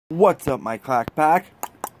What's up, my clack pack?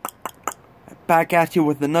 Back at you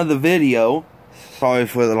with another video. Sorry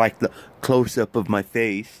for the close-up of my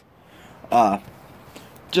face.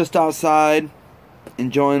 Just outside,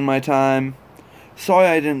 enjoying my time. Sorry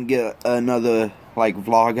I didn't get another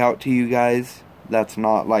vlog out to you guys. That's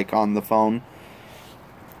not on the phone.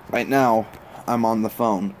 Right now, I'm on the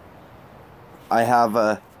phone. I have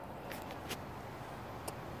a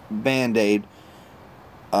Band-Aid.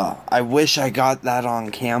 I wish I got that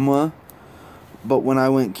on camera, but when I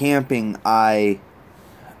went camping, the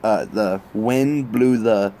wind blew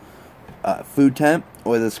the food tent,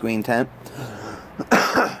 or the screen tent,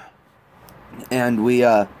 and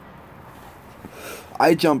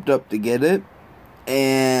I jumped up to get it,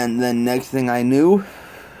 and then next thing I knew,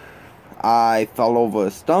 I fell over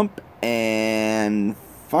a stump, and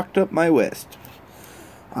fucked up my wrist.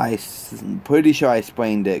 I'm pretty sure I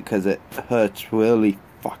sprained it, because it hurts really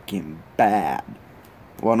fucking bad.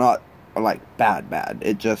 Well, not bad.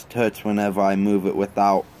 It just hurts whenever I move it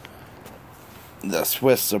without the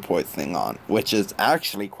Swiss support thing on, which is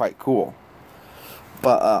actually quite cool.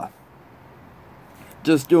 But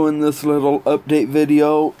just doing this little update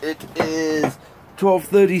video. It is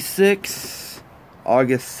 12:36,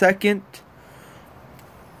 August 2nd.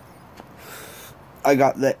 I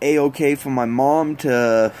got the A-OK from my mom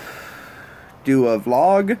to do a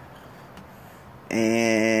vlog.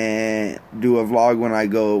 And do a vlog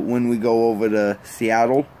when we go over to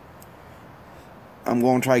Seattle. I'm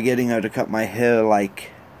going to try getting her to cut my hair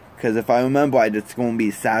because if I remember it's going to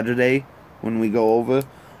be Saturday when we go over.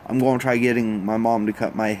 I'm going to try getting my mom to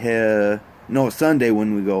cut my hair, no, Sunday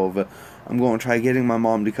when we go over. I'm going to try getting my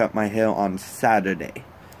mom to cut my hair on Saturday.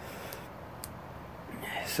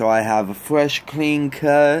 So I have a fresh, clean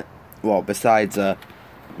cut. Well, besides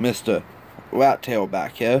Mr. Rat Tail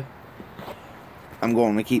back here. I'm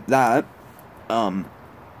going to keep that. But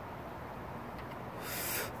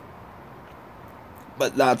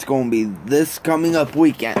that's going to be this coming up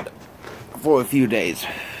weekend for a few days.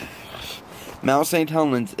 Mount St.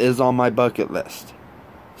 Helens is on my bucket list.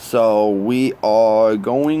 So we are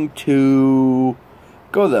going to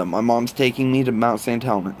go there. My mom's taking me to Mount St.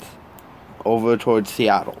 Helens over towards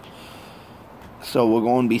Seattle. So we're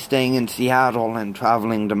going to be staying in Seattle and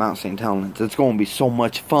traveling to Mount St. Helens. It's going to be so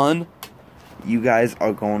much fun. You guys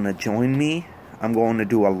are going to join me. I'm going to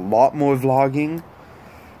do a lot more vlogging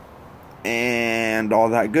and all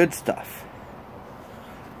that good stuff.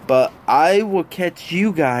 But I will catch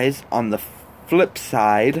you guys on the flip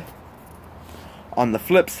side.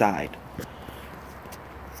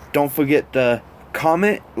 Don't forget to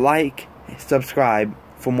comment, like, subscribe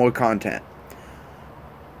for more content.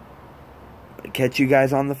 Catch you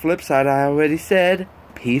guys on the flip side. I already said.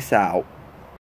 Peace out.